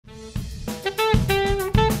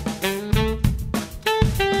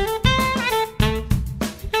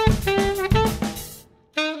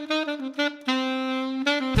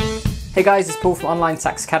Hey guys, it's Paul from Online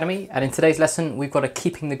Sax Academy, and in today's lesson we've got a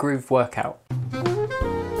Keeping the Groove workout.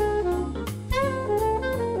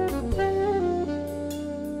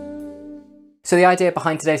 So the idea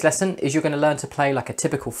behind today's lesson is you're going to learn to play like a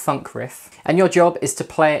typical funk riff, and your job is to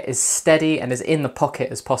play it as steady and as in the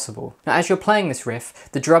pocket as possible. Now as you're playing this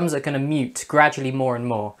riff, the drums are going to mute gradually more and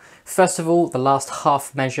more. First of all, the last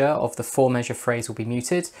half measure of the 4 measure phrase will be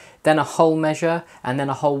muted, then a whole measure, and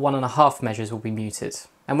then a whole 1.5 measures will be muted.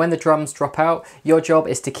 And when the drums drop out, your job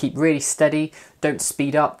is to keep really steady, don't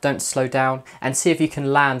speed up, don't slow down, and see if you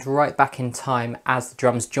can land right back in time as the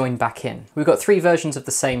drums join back in. We've got 3 versions of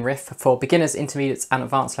the same riff for beginners, intermediates, and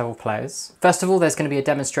advanced level players. First of all, there's going to be a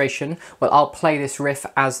demonstration where I'll play this riff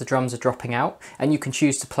as the drums are dropping out, and you can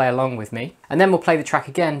choose to play along with me. And then we'll play the track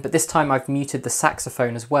again, but this time I've muted the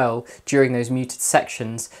saxophone as well during those muted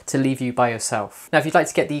sections to leave you by yourself. Now, if you'd like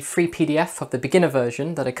to get the free PDF of the beginner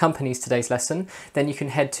version that accompanies today's lesson, then you can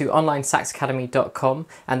head to onlinesaxacademy.com,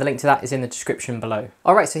 and the link to that is in the description below.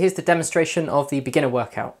 Alright, so here's the demonstration of the beginner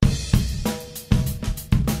workout.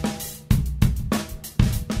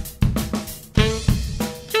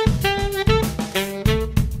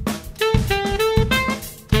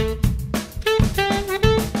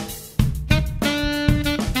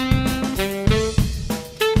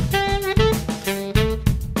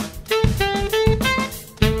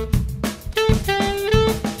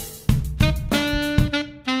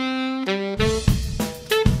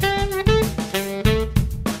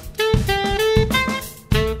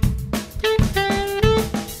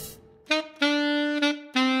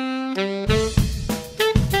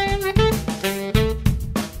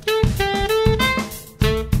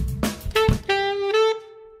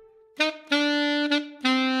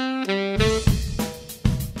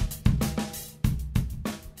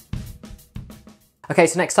 Okay,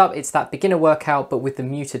 so next up it's that beginner workout but with the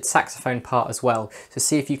muted saxophone part as well. So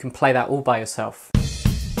see if you can play that all by yourself.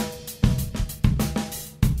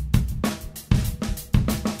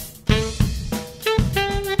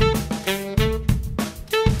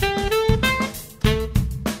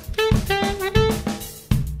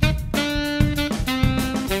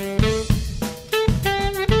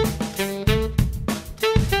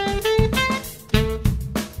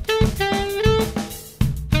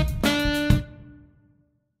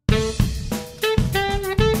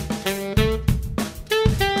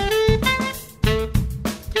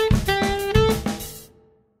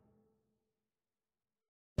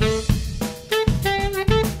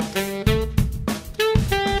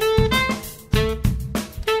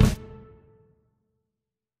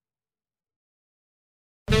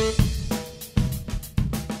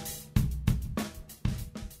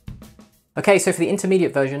 Okay, so for the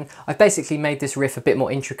intermediate version, I've basically made this riff a bit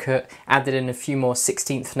more intricate, added in a few more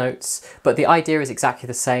 16th notes, but the idea is exactly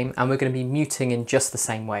the same, and we're going to be muting in just the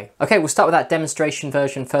same way. Okay, we'll start with that demonstration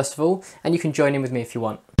version first of all, and you can join in with me if you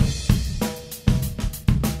want.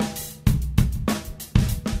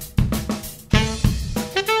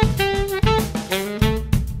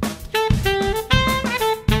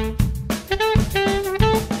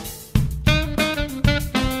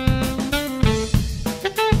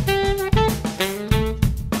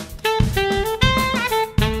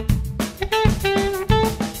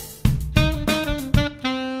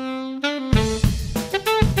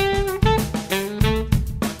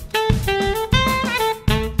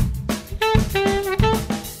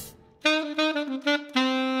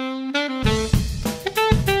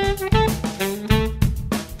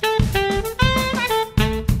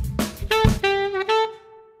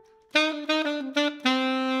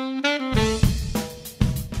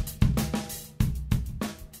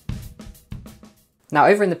 Now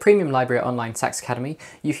over in the premium library at Online Sax Academy,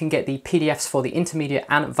 you can get the PDFs for the intermediate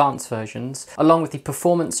and advanced versions, along with the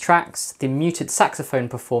performance tracks, the muted saxophone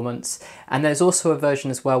performance, and there's also a version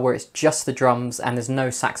as well where it's just the drums and there's no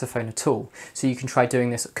saxophone at all. So you can try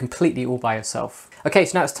doing this completely all by yourself. Okay,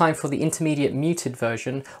 so now it's time for the intermediate muted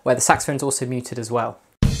version, where the saxophone's also muted as well.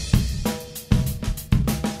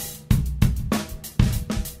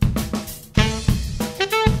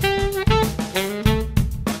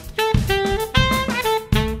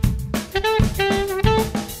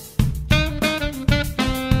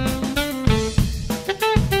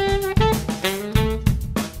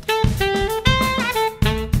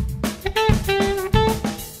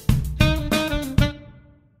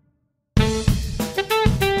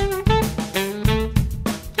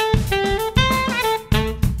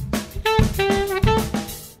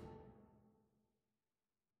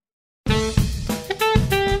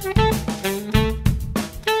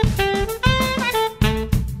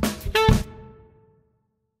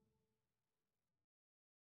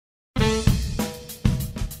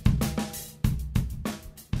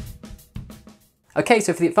 Okay,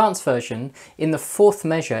 so for the advanced version, in the fourth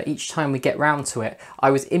measure, each time we get round to it,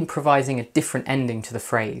 I was improvising a different ending to the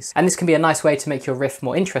phrase. And this can be a nice way to make your riff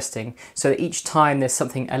more interesting, so that each time there's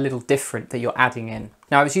something a little different that you're adding in.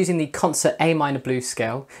 Now, I was using the concert A minor blues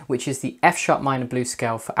scale, which is the F sharp minor blues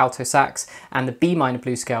scale for alto sax, and the B minor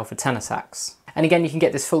blues scale for tenor sax. And again, you can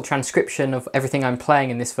get this full transcription of everything I'm playing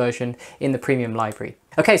in this version in the premium library.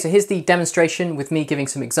 Okay, so here's the demonstration with me giving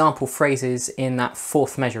some example phrases in that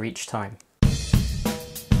fourth measure each time.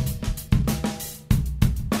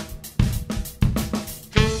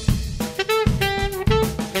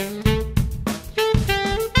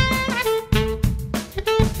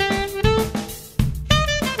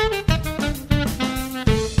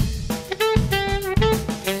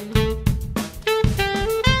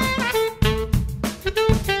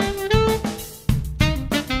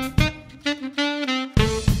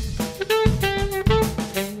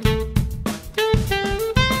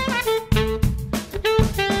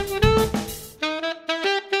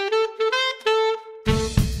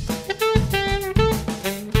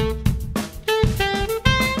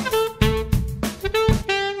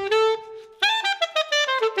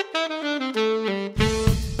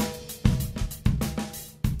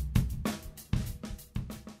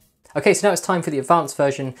 Okay, so now it's time for the advanced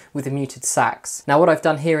version with the muted sax. Now what I've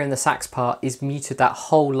done here in the sax part is muted that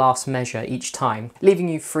whole last measure each time, leaving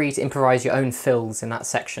you free to improvise your own fills in that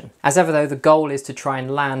section. As ever though, the goal is to try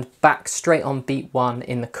and land back straight on beat 1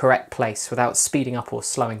 in the correct place without speeding up or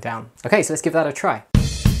slowing down. Okay, so let's give that a try.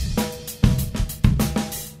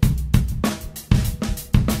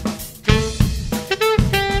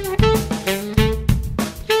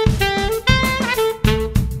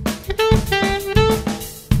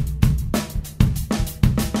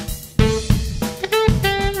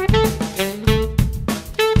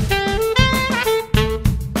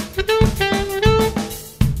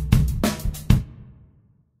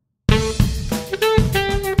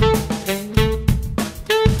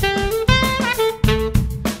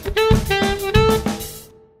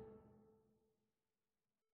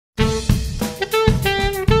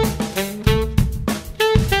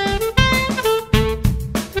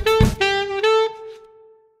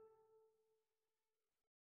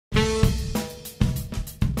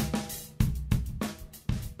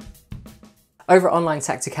 Over at Online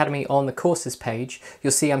Sax Academy on the courses page,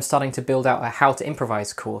 you'll see I'm starting to build out a how to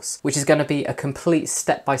improvise course, which is going to be a complete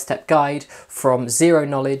step-by-step guide from zero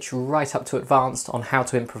knowledge right up to advanced on how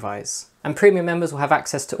to improvise. And premium members will have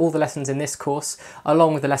access to all the lessons in this course,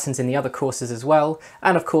 along with the lessons in the other courses as well,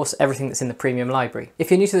 and of course everything that's in the premium library. If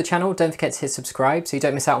you're new to the channel, don't forget to hit subscribe so you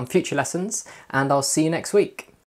don't miss out on future lessons, and I'll see you next week.